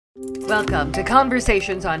Welcome to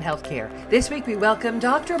Conversations on Healthcare. This week we welcome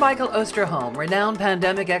Dr. Michael Osterholm, renowned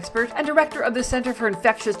pandemic expert and director of the Center for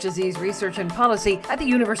Infectious Disease Research and Policy at the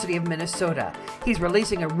University of Minnesota. He's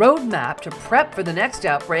releasing a roadmap to prep for the next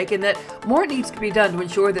outbreak and that more needs to be done to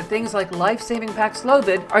ensure that things like life-saving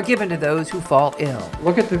Paxlovid are given to those who fall ill.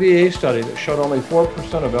 Look at the VA study that showed only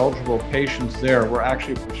 4% of eligible patients there were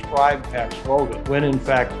actually prescribed Paxlovid, when in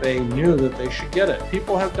fact they knew that they should get it.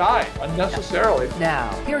 People have died unnecessarily.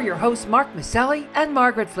 Now, here are your hosts Mark Maselli and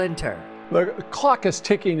Margaret Flinter. The clock is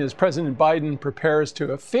ticking as President Biden prepares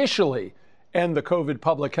to officially end the COVID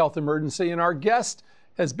public health emergency, and our guest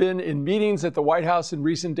has been in meetings at the White House in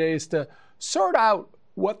recent days to sort out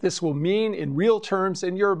what this will mean in real terms,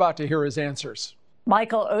 and you're about to hear his answers.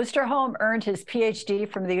 Michael Osterholm earned his PhD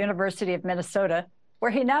from the University of Minnesota, where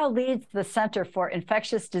he now leads the Center for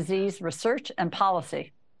Infectious Disease Research and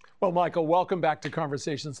Policy. Well, Michael, welcome back to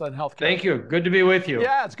Conversations on Healthcare. Thank you. Good to be with you.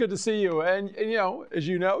 Yeah, it's good to see you. And you know, as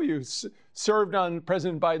you know, you served on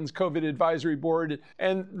President Biden's COVID advisory board,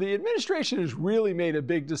 and the administration has really made a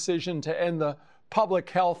big decision to end the public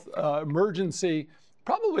health emergency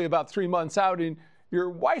probably about 3 months out. And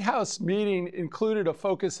your White House meeting included a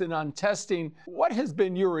focus in on testing. What has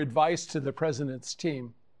been your advice to the president's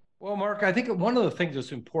team? Well, Mark, I think one of the things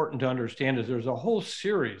that's important to understand is there's a whole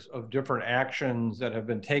series of different actions that have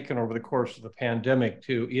been taken over the course of the pandemic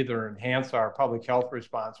to either enhance our public health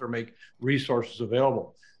response or make resources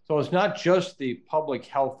available. So it's not just the public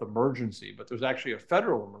health emergency, but there's actually a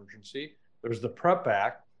federal emergency. There's the PrEP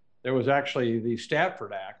Act. There was actually the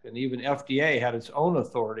Stafford Act, and even FDA had its own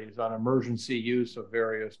authorities on emergency use of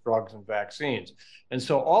various drugs and vaccines. And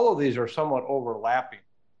so all of these are somewhat overlapping.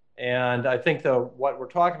 And I think what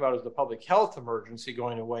we're talking about is the public health emergency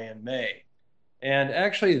going away in May. And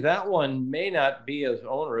actually, that one may not be as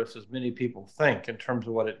onerous as many people think in terms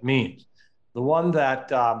of what it means. The one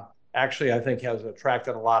that actually I think has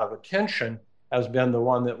attracted a lot of attention has been the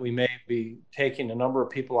one that we may be taking a number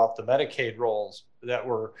of people off the Medicaid rolls that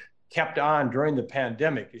were kept on during the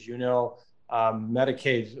pandemic. As you know,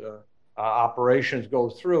 Medicaid's operations go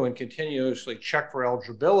through and continuously check for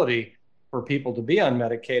eligibility for people to be on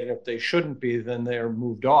Medicaid, and if they shouldn't be, then they're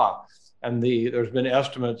moved off. And there's been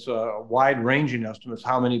estimates, wide-ranging estimates,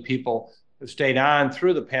 how many people have stayed on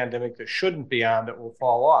through the pandemic that shouldn't be on that will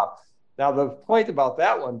fall off. Now, the point about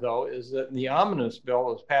that one, though, is that the omnibus bill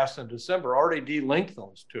that was passed in December already delinked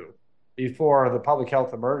those two before the public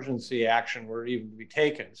health emergency action were even to be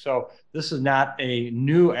taken. So this is not a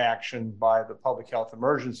new action by the public health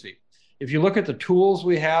emergency. If you look at the tools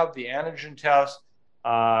we have, the antigen test,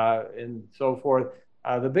 and so forth.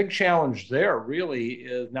 The big challenge there really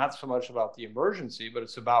is not so much about the emergency, but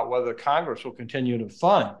it's about whether Congress will continue to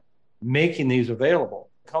fund making these available.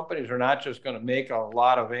 Companies are not just going to make a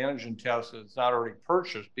lot of antigen tests that's not already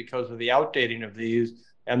purchased because of the outdating of these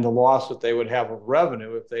and the loss that they would have of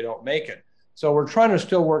revenue if they don't make it. So we're trying to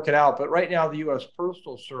still work it out. But right now, the U.S.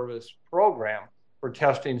 Postal Service program for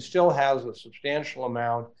testing still has a substantial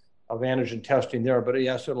amount of antigen testing there, but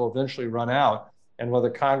yes, it'll eventually run out. And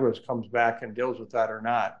whether Congress comes back and deals with that or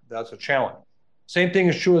not, that's a challenge. Same thing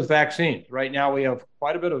is true with vaccines. Right now, we have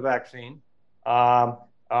quite a bit of vaccine, but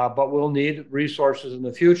we'll need resources in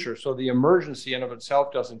the future. So the emergency in of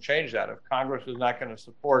itself doesn't change that. If Congress is not going to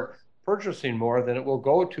support purchasing more, then it will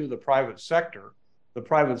go to the private sector. The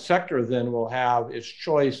private sector then will have its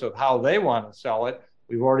choice of how they want to sell it.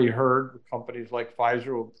 We've already heard companies like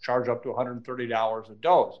Pfizer will charge up to $130 a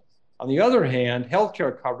dose. On the other hand,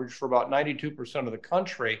 healthcare coverage for about 92% of the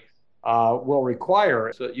country will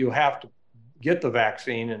require that you have to get the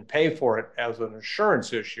vaccine and pay for it as an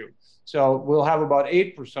insurance issue. So we'll have about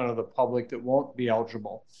 8% of the public that won't be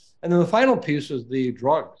eligible. And then the final piece is the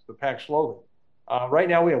drugs, the Paxlovid. Right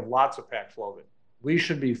now we have lots of Paxlovid. We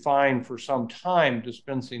should be fine for some time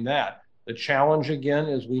dispensing that. The challenge, again,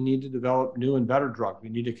 is we need to develop new and better drugs. We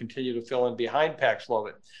need to continue to fill in behind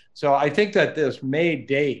Paxlovid. So I think that this May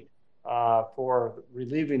date for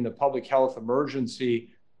relieving the public health emergency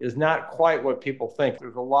is not quite what people think.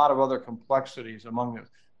 There's a lot of other complexities among this.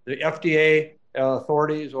 The FDA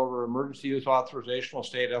authorities over emergency use authorization will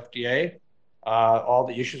stay at FDA. All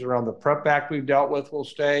the issues around the PrEP Act we've dealt with will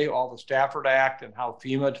stay. All the Stafford Act and how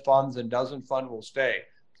FEMA funds and doesn't fund will stay.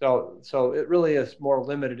 So it really is more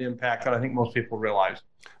limited impact than I think most people realize.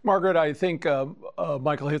 Margaret, I think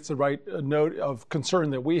Michael hits the right note of concern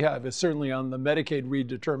that we have is certainly on the Medicaid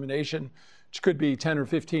redetermination, which could be 10 or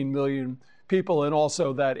 15 million people, and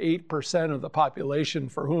also that 8% of the population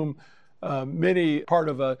for whom many part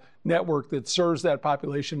of a network that serves that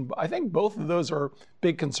population. I think both of those are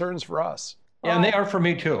big concerns for us. Yeah, and they are for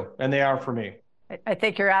me too. And they are for me. I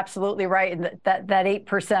think you're absolutely right. And that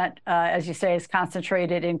 8%, as you say, is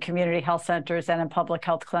concentrated in community health centers and in public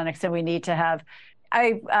health clinics. And we need to have,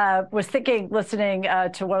 I was thinking, listening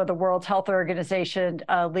to one of the World Health Organization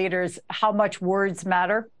leaders, how much words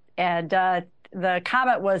matter. And the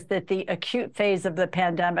comment was that the acute phase of the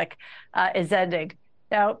pandemic is ending.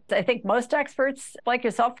 Now, I think most experts like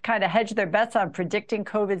yourself kind of hedge their bets on predicting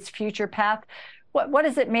COVID's future path. What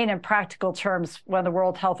does it mean in practical terms when the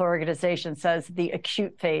World Health Organization says the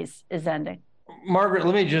acute phase is ending? Margaret,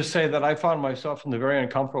 let me just say that I found myself in the very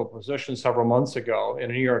uncomfortable position several months ago in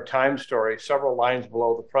a New York Times story, several lines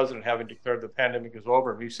below the president having declared the pandemic is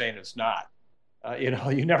over and me saying it's not.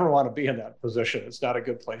 You never want to be in that position. It's not a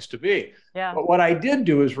good place to be. Yeah. But what I did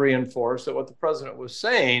do is reinforce that what the president was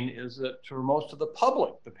saying is that for most of the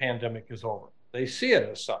public, the pandemic is over. They see it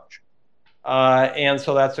as such. And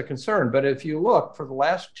so that's a concern. But if you look, for the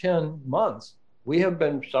last 10 months, we have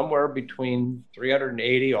been somewhere between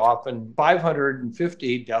 380, often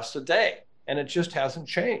 550 deaths a day. And it just hasn't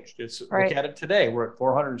changed. Right. Look at it today. We're at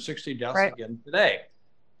 460 deaths right. again today.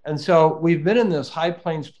 And so we've been in this High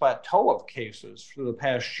Plains plateau of cases for the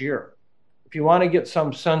past year. If you want to get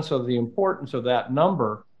some sense of the importance of that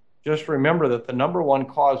number, just remember that the number one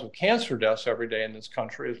cause of cancer deaths every day in this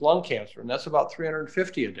country is lung cancer, and that's about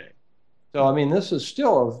 350 a day. So, I mean, this is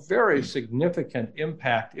still a very significant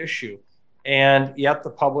impact issue, and yet the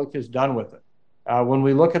public is done with it. When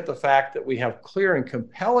we look at the fact that we have clear and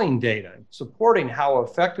compelling data supporting how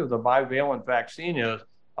effective the bivalent vaccine is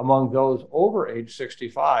among those over age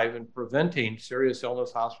 65 in preventing serious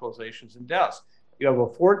illness, hospitalizations, and deaths. You have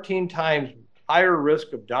a 14 times higher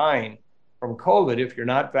risk of dying from COVID if you're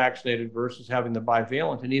not vaccinated versus having the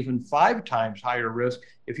bivalent, and even 5 times higher risk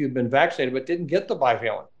if you've been vaccinated but didn't get the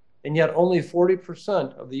bivalent. And yet only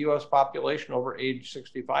 40% of the US population over age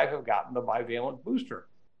 65 have gotten the bivalent booster.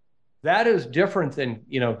 That is different than,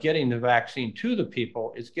 getting the vaccine to the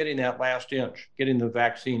people. It's getting that last inch, getting the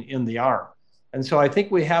vaccine in the arm. And so I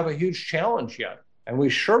think we have a huge challenge yet, and we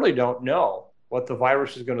surely don't know what the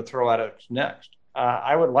virus is going to throw at us next.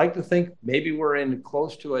 I would like to think maybe we're in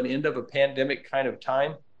close to an end of a pandemic kind of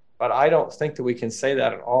time, but I don't think that we can say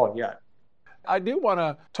that at all yet. I do want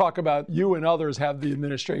to talk about you and others have the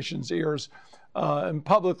administration's ears and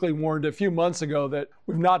publicly warned a few months ago that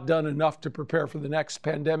we've not done enough to prepare for the next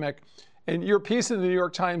pandemic. And your piece in the New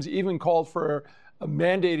York Times even called for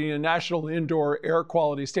mandating a national indoor air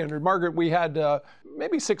quality standard. Margaret, we had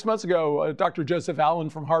maybe 6 months ago, Dr. Joseph Allen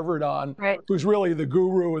from Harvard on, right. who's really the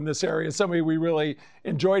guru in this area, somebody we really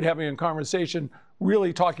enjoyed having a conversation,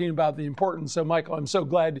 really talking about the importance. So, Michael, I'm so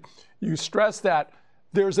glad you stressed that.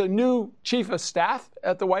 There's a new chief of staff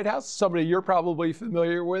at the White House, somebody you're probably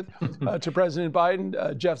familiar with, to President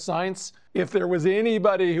Biden, Jeff Zients. If there was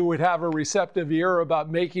anybody who would have a receptive ear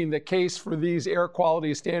about making the case for these air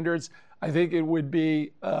quality standards, I think it would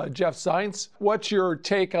be Jeff Zients. What's your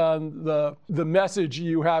take on the message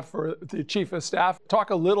you have for the chief of staff? Talk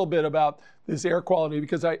a little bit about this air quality,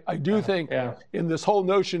 because I do think in this whole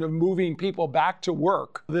notion of moving people back to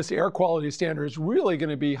work, this air quality standard is really going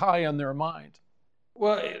to be high on their mind.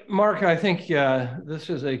 Well, Mark, I think this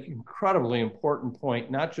is an incredibly important point,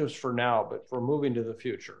 not just for now, but for moving to the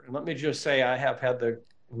future. And let me just say, I have had the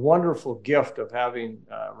wonderful gift of having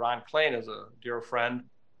Ron Klain as a dear friend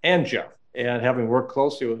and Jeff, and having worked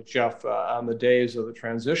closely with Jeff on the days of the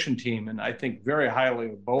transition team, and I think very highly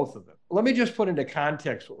of both of them. Let me just put into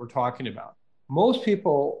context what we're talking about. Most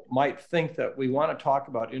people might think that we want to talk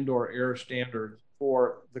about indoor air standards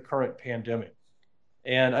for the current pandemic.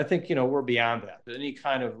 And I think, we're beyond that. Any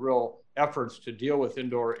kind of real efforts to deal with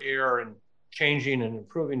indoor air and changing and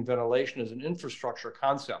improving ventilation is an infrastructure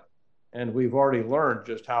concept. And we've already learned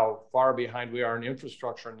just how far behind we are in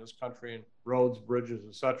infrastructure in this country, in roads, bridges,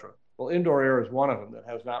 et cetera. Well, indoor air is one of them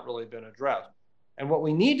that has not really been addressed. And what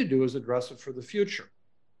we need to do is address it for the future.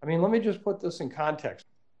 I mean, let me just put this in context.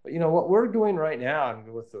 But, what we're doing right now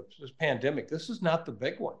with this pandemic, this is not the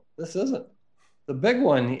big one. This isn't. The big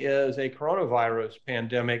one is a coronavirus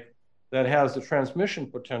pandemic that has the transmission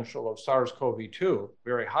potential of SARS-CoV-2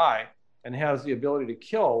 very high and has the ability to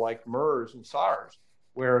kill like MERS and SARS,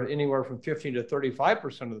 where anywhere from 15 to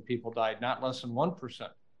 35% of the people died, not less than 1%.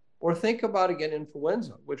 Or think about, again,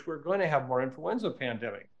 influenza, which we're going to have more influenza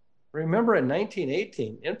pandemic. Remember, in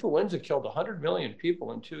 1918, influenza killed 100 million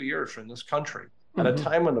people in 2 years from this country at a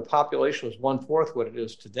time when the population was 1/4 what it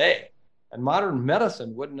is today. And modern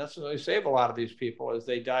medicine wouldn't necessarily save a lot of these people as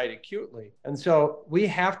they died acutely. And so we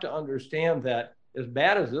have to understand that as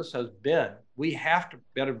bad as this has been, we have to be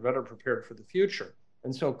better prepared for the future.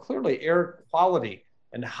 And so clearly air quality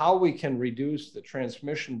and how we can reduce the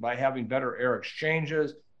transmission by having better air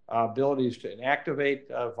exchanges, abilities to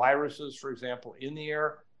inactivate viruses, for example, in the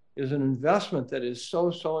air, is an investment that is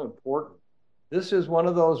so, so important. This is one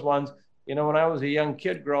of those ones, you know, when I was a young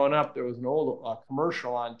kid growing up, there was an old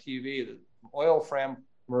commercial on TV, the oil frame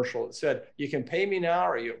commercial that said, you can pay me now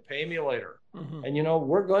or you pay me later. Mm-hmm. And, you know,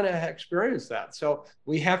 we're going to experience that. So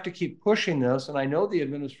we have to keep pushing this. And I know the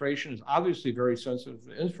administration is obviously very sensitive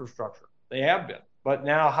to infrastructure. They have been. But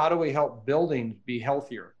now, how do we help buildings be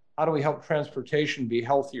healthier? How do we help transportation be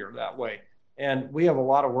healthier that way? And we have a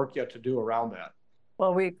lot of work yet to do around that.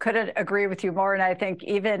 Well, we couldn't agree with you more. And I think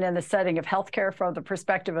even in the setting of healthcare, from the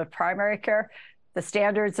perspective of primary care, the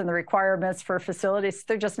standards and the requirements for facilities,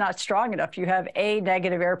 they're just not strong enough. You have a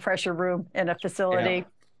negative air pressure room in a facility. Yeah.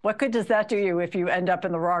 What good does that do you if you end up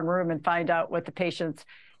in the wrong room and find out what the patient's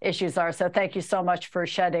issues are? So thank you so much for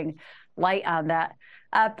shedding light on that.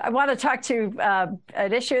 I want to talk to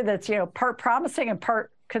an issue that's, you know, part promising and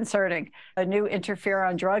part concerning. A new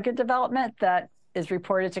interferon drug in development that is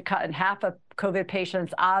reported to cut in half of COVID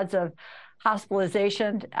patients' odds of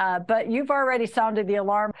hospitalization. But you've already sounded the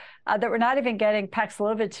alarm that we're not even getting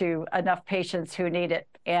Paxlovid to enough patients who need it,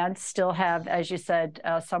 and still have, as you said,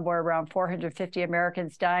 somewhere around 450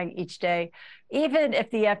 Americans dying each day. Even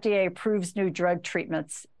if the FDA approves new drug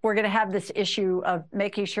treatments, we're going to have this issue of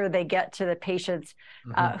making sure they get to the patients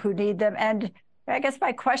who need them. And I guess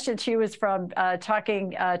my question to you is from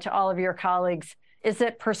talking to all of your colleagues, is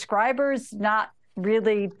it prescribers not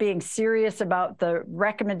really being serious about the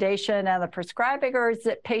recommendation and the prescribing, or is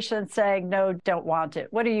it patients saying, no, don't want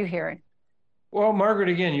it? What are you hearing? Well, Margaret,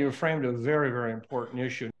 again, you framed a very, very important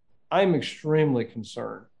issue. I'm extremely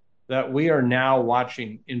concerned that we are now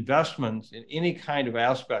watching investments in any kind of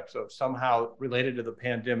aspects of somehow related to the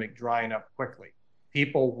pandemic drying up quickly.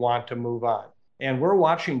 People want to move on. And we're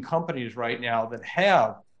watching companies right now that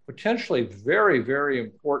have potentially very, very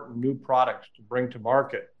important new products to bring to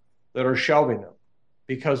market that are shelving them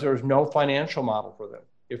because there's no financial model for them.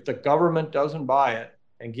 If the government doesn't buy it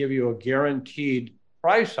and give you a guaranteed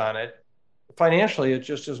price on it, financially, it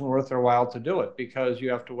just isn't worth their while to do it because you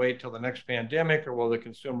have to wait till the next pandemic or will the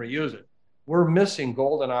consumer use it? We're missing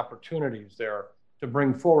golden opportunities there to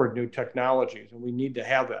bring forward new technologies, and we need to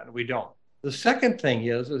have that, and we don't. The second thing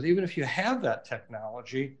is even if you have that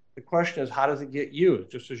technology, the question is, how does it get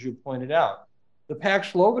used? Just as you pointed out, the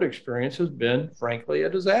Paxlovid experience has been, frankly, a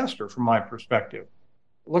disaster from my perspective.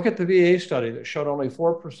 Look at the VA study that showed only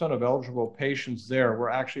 4% of eligible patients there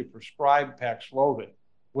were actually prescribed Paxlovid,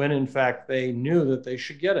 when in fact they knew that they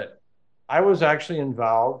should get it. I was actually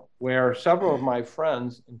involved where several of my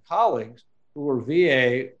friends and colleagues who were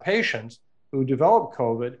VA patients who developed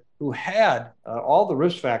COVID, who had all the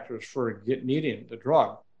risk factors for needing the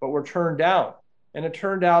drug, but were turned down. And it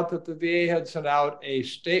turned out that the VA had sent out a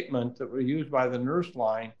statement that was used by the nurse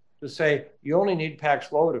line to say, you only need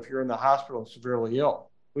Paxlovid if you're in the hospital and severely ill,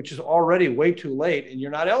 which is already way too late and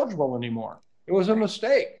you're not eligible anymore. It was a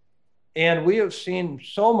mistake. And we have seen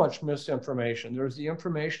so much misinformation. There's the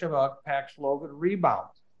information about Paxlovid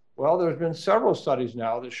rebounds. Well, there's been several studies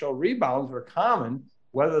now that show rebounds are common,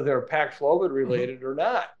 whether they're Paxlovid related or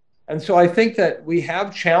not. And so I think that we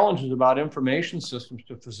have challenges about information systems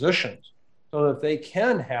to physicians so that they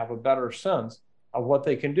can have a better sense of what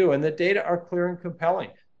they can do. And the data are clear and compelling.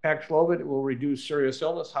 Paxlovid will reduce serious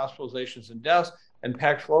illness, hospitalizations, and deaths. And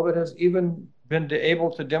Paxlovid has even been able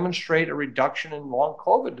to demonstrate a reduction in long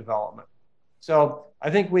COVID development. So I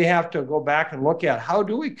think we have to go back and look at how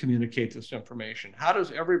do we communicate this information? How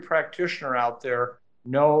does every practitioner out there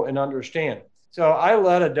know and understand? So I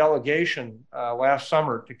led a delegation last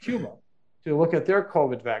summer to Cuba to look at their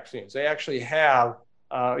COVID vaccines. They actually have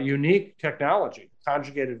unique technology,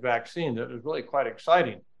 conjugated vaccine that is really quite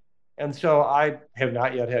exciting. And so I have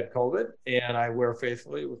not yet had COVID, and I wear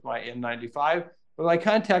faithfully with my N95. But I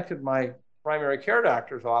contacted my primary care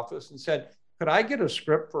doctor's office and said, could I get a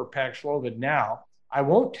script for Paxlovid now? I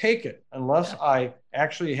won't take it unless I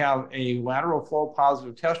actually have a lateral flow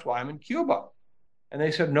positive test while I'm in Cuba. And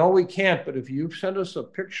they said, no, we can't. But if you send us a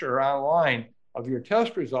picture online of your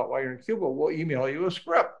test result while you're in Cuba, we'll email you a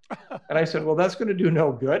script. And I said, well, that's going to do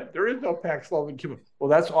no good. There is no Paxlovid in Cuba. Well,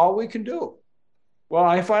 that's all we can do. Well,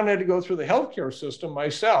 I finally had to go through the healthcare system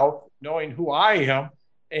myself, knowing who I am,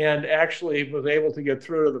 and actually was able to get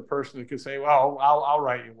through to the person that could say, well, I'll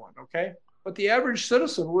write you one, okay? But the average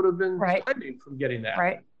citizen would have been prevented from getting that.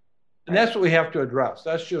 Right. And that's what we have to address.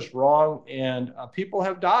 That's just wrong. And people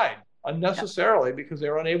have died unnecessarily because they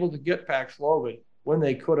were unable to get Paxlovid when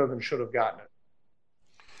they could have and should have gotten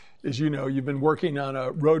it. As you know, you've been working on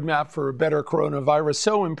a roadmap for a better coronavirus,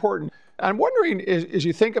 so important. I'm wondering, as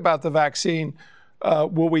you think about the vaccine,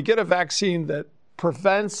 will we get a vaccine that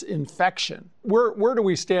prevents infection. Where do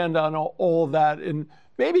we stand on all of that? And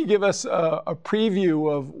maybe give us a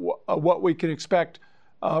preview of what we can expect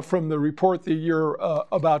from the report that you're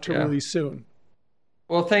about to release soon.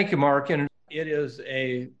 Well, thank you, Mark. And it is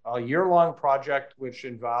a year-long project which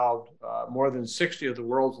involved more than 60 of the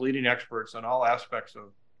world's leading experts on all aspects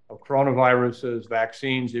of coronaviruses,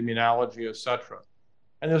 vaccines, immunology, et cetera.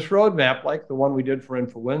 And this roadmap, like the one we did for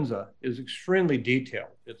influenza, is extremely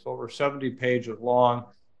detailed. It's over 70 pages long,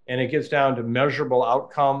 and it gets down to measurable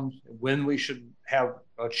outcomes, when we should have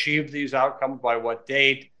achieved these outcomes, by what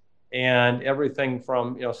date, and everything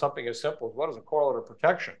from something as simple as what is a correlate of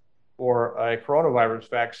protection for a coronavirus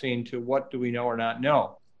vaccine to what do we know or not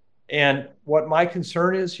know. And what my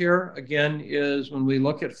concern is here, again, is when we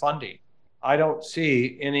look at funding, I don't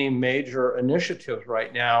see any major initiatives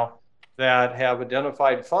right now that have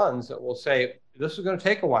identified funds that will say, this is going to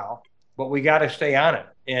take a while, but we got to stay on it.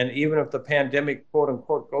 And even if the pandemic, quote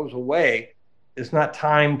unquote, goes away, it's not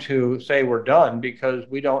time to say we're done, because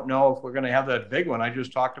we don't know if we're going to have that big one I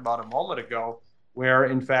just talked about a moment ago, where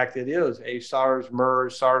in fact it is a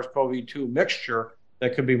SARS-MERS, SARS-CoV-2 mixture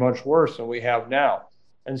that could be much worse than we have now.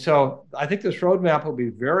 And so I think this roadmap will be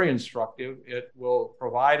very instructive. It will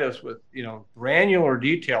provide us with granular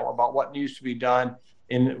detail about what needs to be done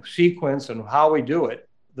in sequence and how we do it.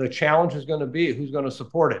 The challenge is going to be who's going to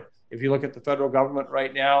support it. If you look at the federal government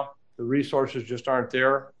right now, the resources just aren't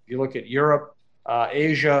there. If you look at Europe,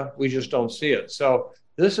 Asia, we just don't see it. So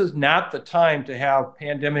this is not the time to have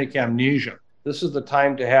pandemic amnesia. This is the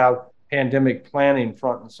time to have pandemic planning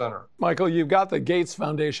front and center. Michael, you've got the Gates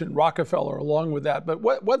Foundation, Rockefeller along with that, but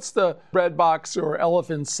what's the breadbox or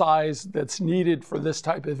elephant size that's needed for this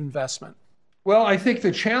type of investment? Well, I think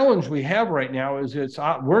the challenge we have right now is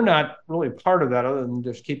we're not really part of that other than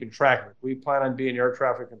just keeping track of it. We plan on being air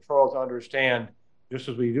traffic control to understand, just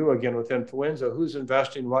as we do again with influenza, who's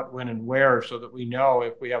investing what, when, and where, so that we know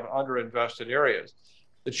if we have underinvested areas.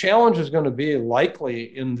 The challenge is going to be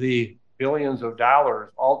likely in the billions of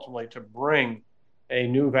dollars ultimately to bring a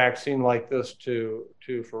new vaccine like this to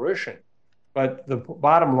fruition. But the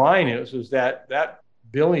bottom line is that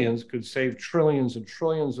billions could save trillions and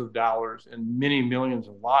trillions of dollars and many millions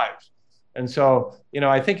of lives. And so,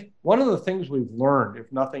 I think one of the things we've learned,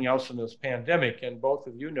 if nothing else in this pandemic, and both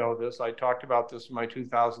of you know this, I talked about this in my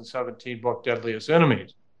 2017 book, Deadliest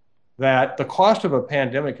Enemies, that the cost of a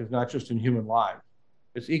pandemic is not just in human lives,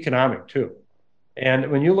 it's economic too.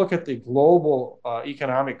 And when you look at the global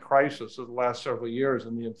economic crisis of the last several years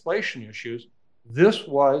and the inflation issues, this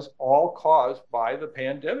was all caused by the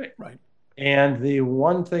pandemic. Right. And the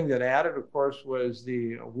one thing that added, of course, was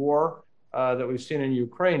the war that we've seen in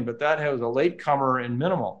Ukraine, but that was a latecomer and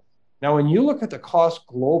minimal. Now, when you look at the cost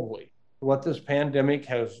globally, what this pandemic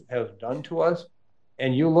has done to us,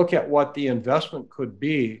 and you look at what the investment could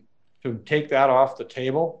be to take that off the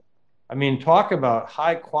table, I mean, talk about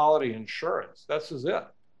high quality insurance. This is it.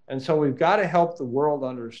 And so we've got to help the world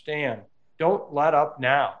understand, don't let up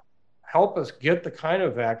now. Help us get the kind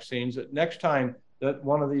of vaccines that next time that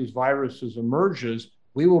one of these viruses emerges,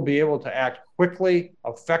 we will be able to act quickly,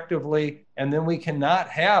 effectively, and then we cannot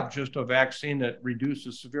have just a vaccine that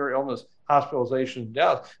reduces severe illness, hospitalization,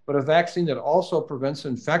 death, but a vaccine that also prevents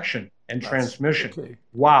infection and transmission. Okay.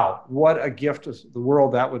 Wow, what a gift to the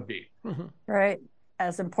world that would be. Mm-hmm. Right.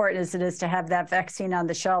 As important as it is to have that vaccine on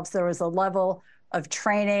the shelves, there was a level of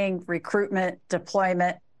training, recruitment,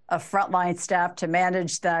 deployment of frontline staff to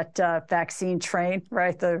manage that vaccine train,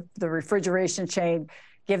 right? The refrigeration chain,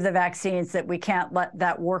 give the vaccines, that we can't let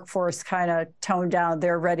that workforce kind of tone down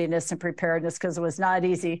their readiness and preparedness, because it was not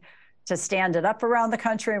easy to stand it up around the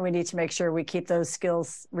country. And we need to make sure we keep those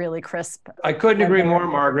skills really crisp. I couldn't agree more,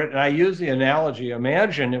 Margaret. And I use the analogy,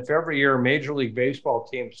 imagine if every year Major League Baseball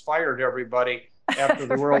teams fired everybody after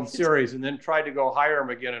the World Series and then tried to go hire them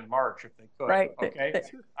again in March if they could. Right. Okay.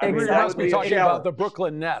 I mean, that would be talking about the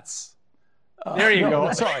Brooklyn Nets. There you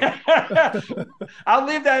go. Sorry. I'll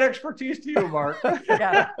leave that expertise to you, Mark.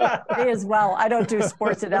 Yeah, me as well. I don't do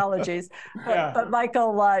sports analogies. But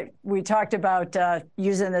Michael, we talked about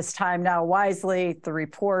using this time now wisely, the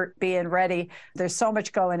report, being ready. There's so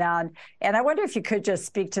much going on. And I wonder if you could just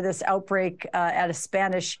speak to this outbreak at a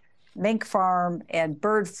Spanish mink farm and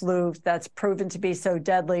bird flu that's proven to be so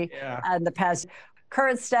deadly in the past.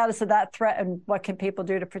 Current status of that threat, and what can people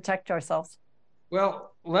do to protect ourselves?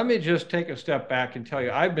 Well, let me just take a step back and tell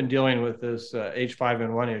you, I've been dealing with this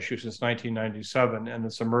H5N1 issue since 1997 and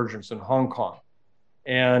its emergence in Hong Kong.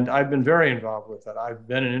 And I've been very involved with it. I've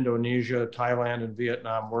been in Indonesia, Thailand, and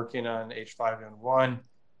Vietnam working on H5N1.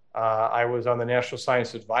 I was on the National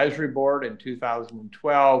Science Advisory Board in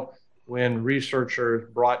 2012 when researchers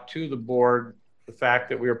brought to the board the fact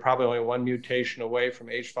that we were probably only one mutation away from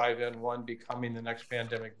H5N1 becoming the next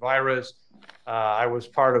pandemic virus. I was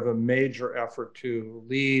part of a major effort to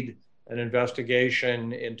lead an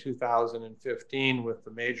investigation in 2015 with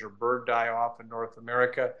the major bird die-off in North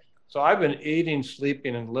America. So I've been eating,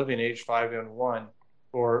 sleeping, and living H5N1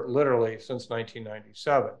 for literally since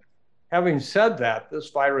 1997. Having said that, this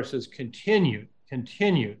virus has continued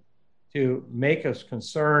to make us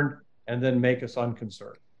concerned and then make us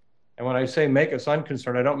unconcerned. And when I say make us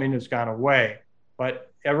unconcerned, I don't mean it's gone away,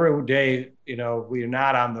 but every day, we are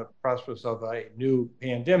not on the precipice of a new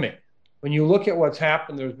pandemic. When you look at what's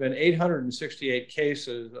happened, there's been 868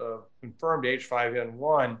 cases of confirmed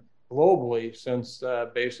H5N1 globally since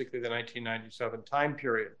basically the 1997 time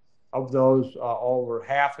period. Of those, over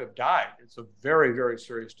half have died. It's a very, very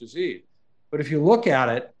serious disease. But if you look at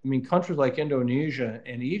it, countries like Indonesia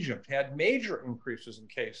and Egypt had major increases in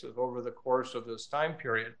cases over the course of this time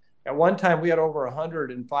period. At one time, we had over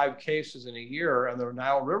 105 cases in a year in the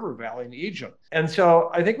Nile River Valley in Egypt. And so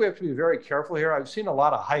I think we have to be very careful here. I've seen a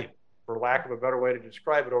lot of hype, for lack of a better way to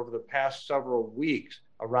describe it, over the past several weeks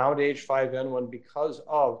around H5N1 because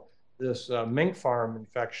of this mink farm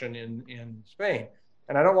infection in Spain.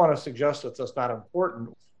 And I don't want to suggest that that's not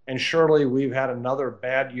important. And surely we've had another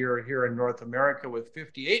bad year here in North America with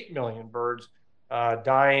 58 million birds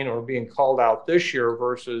dying or being called out this year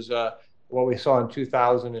versus what we saw in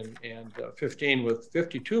 2015 with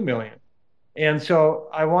 52 million. And so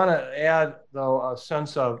I want to add, though, a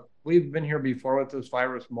sense of we've been here before with this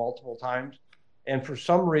virus multiple times. And for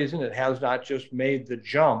some reason, it has not just made the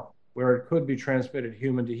jump where it could be transmitted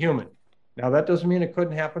human to human. Now, that doesn't mean it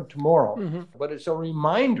couldn't happen tomorrow, but it's a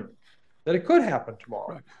reminder that it could happen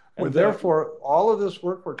tomorrow. Right. And therefore, all of this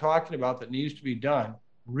work we're talking about that needs to be done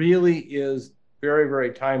really is very,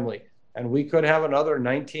 very timely. And we could have another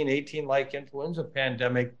 1918-like influenza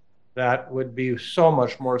pandemic that would be so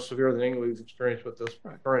much more severe than anything we've experienced with this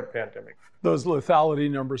current pandemic. Those lethality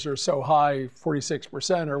numbers are so high,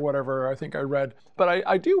 46% or whatever, I think I read. But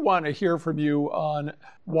I do want to hear from you on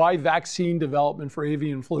why vaccine development for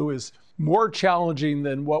avian flu is more challenging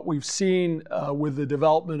than what we've seen with the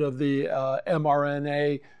development of the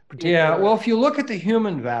mRNA. Yeah, well, if you look at the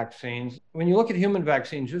human vaccines, when you look at human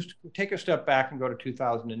vaccines, just take a step back and go to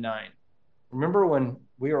 2009. Remember when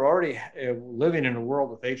we were already living in a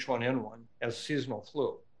world with H1N1 as seasonal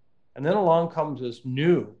flu. And then along comes this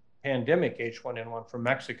new pandemic H1N1 from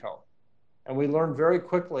Mexico. And we learned very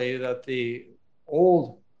quickly that the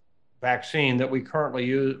old vaccine that we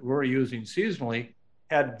currently were using seasonally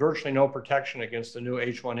had virtually no protection against the new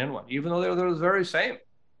H1N1, even though they were the very same.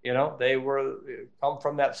 They come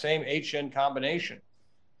from that same HN combination.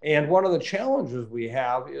 And one of the challenges we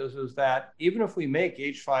have is that even if we make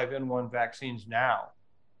H5N1 vaccines now,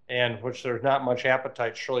 and which there's not much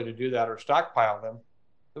appetite surely to do that or stockpile them,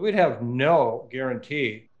 we'd have no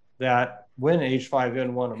guarantee that when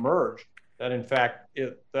H5N1 emerged, that in fact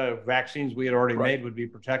the vaccines we had already made would be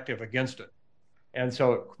protective against it. And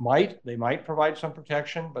so they might provide some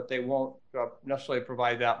protection, but they won't necessarily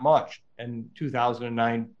provide that much. And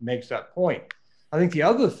 2009 makes that point. I think the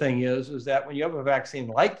other thing is that when you have a vaccine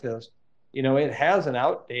like this, it has an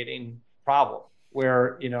outdating problem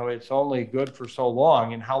where, it's only good for so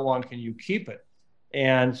long, and how long can you keep it?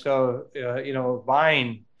 And so,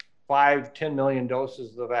 buying 5-10 million doses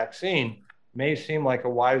of the vaccine may seem like a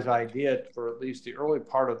wise idea for at least the early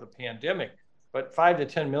part of the pandemic, but 5 to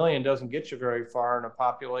 10 million doesn't get you very far in a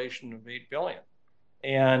population of 8 billion.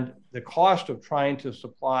 And the cost of trying to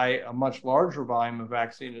supply a much larger volume of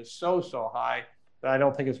vaccine is so high that I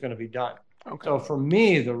don't think it's going to be done. Okay. So for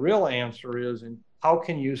me, the real answer is, how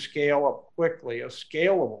can you scale up quickly a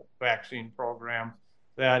scalable vaccine program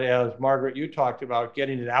that, as Margaret, you talked about,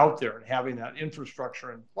 getting it out there and having that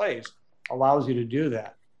infrastructure in place allows you to do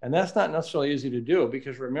that. And that's not necessarily easy to do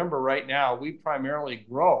because remember, right now, we primarily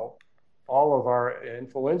grow all of our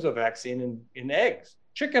influenza vaccine in eggs,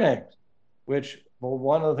 chicken eggs, which, well,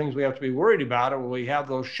 one of the things we have to be worried about is will we have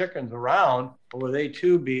those chickens around, or will they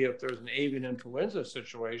too be, if there's an avian influenza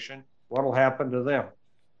situation, what will happen to them?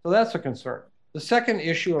 So that's a concern. The second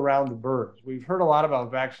issue around the birds, we've heard a lot about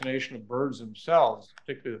vaccination of birds themselves,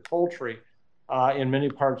 particularly the poultry, in many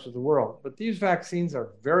parts of the world. But these vaccines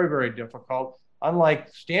are very, very difficult.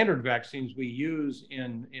 Unlike standard vaccines we use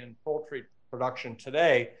in poultry production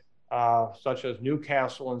today, such as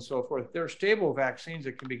Newcastle and so forth, they're stable vaccines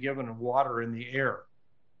that can be given in water in the air.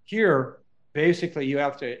 Here, basically, you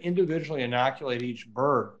have to individually inoculate each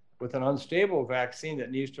bird with an unstable vaccine that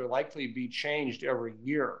needs to likely be changed every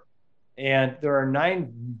year. And there are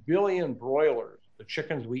 9 billion broilers, the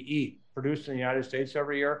chickens we eat, produced in the United States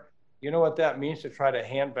every year. You know what that means to try to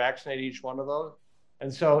hand vaccinate each one of those?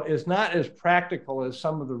 And so it's not as practical as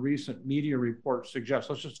some of the recent media reports suggest.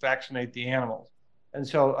 Let's just vaccinate the animals. And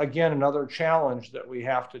so, again, another challenge that we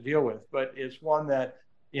have to deal with. But it's one that,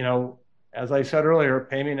 as I said earlier,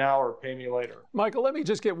 pay me now or pay me later. Michael, let me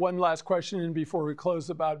just get one last question in before we close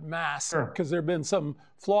about masks, because Sure. there have been some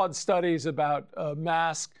flawed studies about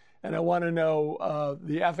masks, and I want to know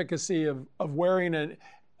the efficacy of wearing a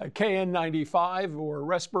KN95 or a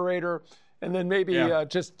respirator, and then maybe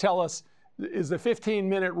just tell us, is the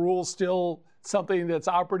 15-minute rule still something that's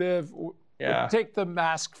operative? Yeah. Take the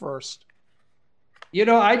mask first.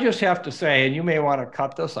 I just have to say, and you may want to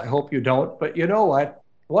cut this, I hope you don't, but you know what?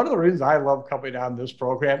 One of the reasons I love coming on this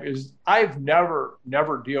program is I've never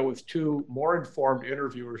deal with two more informed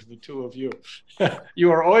interviewers than the two of you.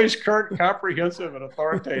 You are always current, comprehensive, and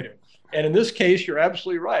authoritative. And in this case, you're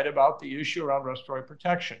absolutely right about the issue around respiratory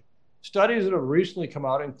protection. Studies that have recently come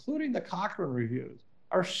out, including the Cochrane reviews,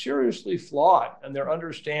 are seriously flawed in their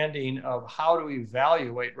understanding of how to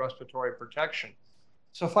evaluate respiratory protection.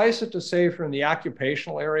 Suffice it to say, from the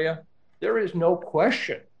occupational area, there is no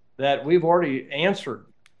question that we've already answered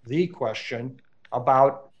the question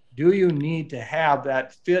about, do you need to have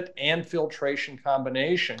that fit and filtration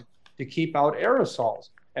combination to keep out aerosols?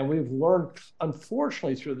 And we've learned,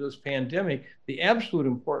 unfortunately, through this pandemic, the absolute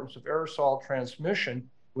importance of aerosol transmission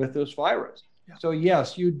with this virus. Yeah. So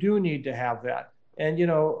yes, you do need to have that. And,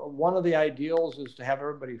 one of the ideals is to have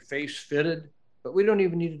everybody face fitted, but we don't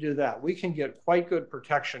even need to do that. We can get quite good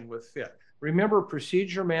protection with fit. Remember,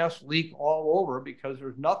 procedure masks leak all over because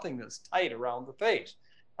there's nothing that's tight around the face.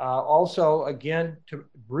 Also, again, to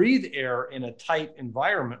breathe air in a tight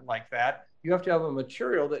environment like that, you have to have a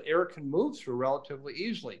material that air can move through relatively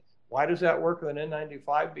easily. Why does that work with an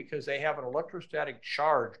N95? Because they have an electrostatic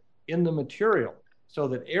charge in the material so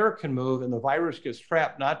that air can move and the virus gets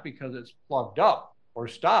trapped, not because it's plugged up or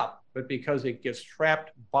stopped, but because it gets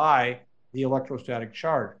trapped by the electrostatic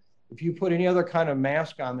charge. If you put any other kind of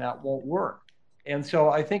mask on, that won't work. And so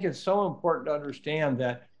I think it's so important to understand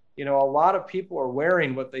that, a lot of people are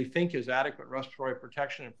wearing what they think is adequate respiratory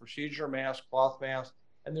protection and procedure masks, cloth masks,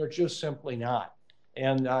 and they're just simply not.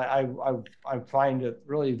 And I find it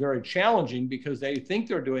really very challenging because they think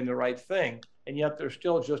they're doing the right thing, and yet they're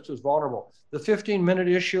still just as vulnerable. The 15-minute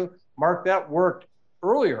issue, Mark, that worked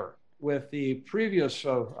earlier with the previous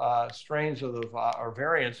strains of or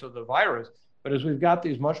variants of the virus. But as we've got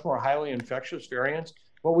these much more highly infectious variants,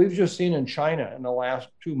 what we've just seen in China in the last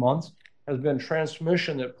 2 months has been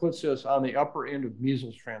transmission that puts us on the upper end of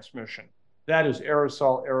measles transmission. That is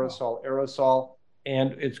aerosol, aerosol, aerosol.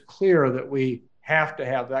 And it's clear that we have to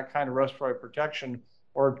have that kind of respiratory protection,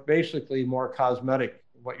 or basically more cosmetic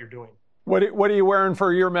in what you're doing. What are you wearing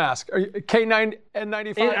for your mask? Are you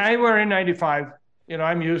N95? I wear N95.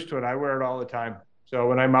 I'm used to it. I wear it all the time. So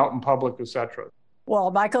when I'm out in public, etc.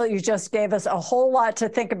 Well, Michael, you just gave us a whole lot to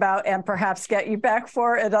think about, and perhaps get you back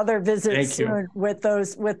for another visit soon with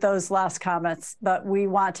those last comments. But we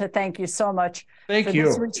want to thank you so much for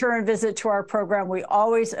this return visit to our program. We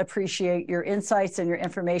always appreciate your insights and your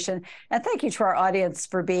information. And thank you to our audience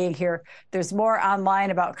for being here. There's more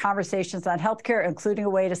online about conversations on healthcare, including a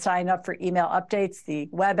way to sign up for email updates. The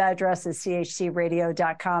web address is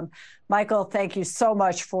chcradio.com. Michael, thank you so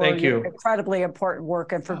much for your incredibly important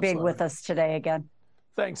work and for being with us today again.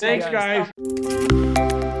 Thanks guys.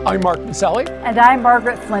 I'm Mark Maselli. And I'm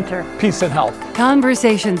Margaret Flinter. Peace and health.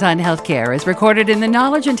 Conversations on Healthcare is recorded in the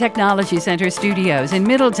Knowledge and Technology Center studios in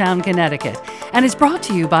Middletown, Connecticut, and is brought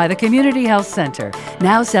to you by the Community Health Center,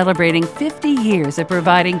 now celebrating 50 years of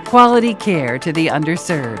providing quality care to the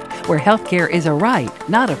underserved, where healthcare is a right,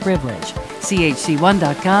 not a privilege.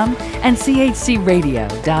 CHC1.com and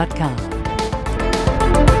CHCRadio.com.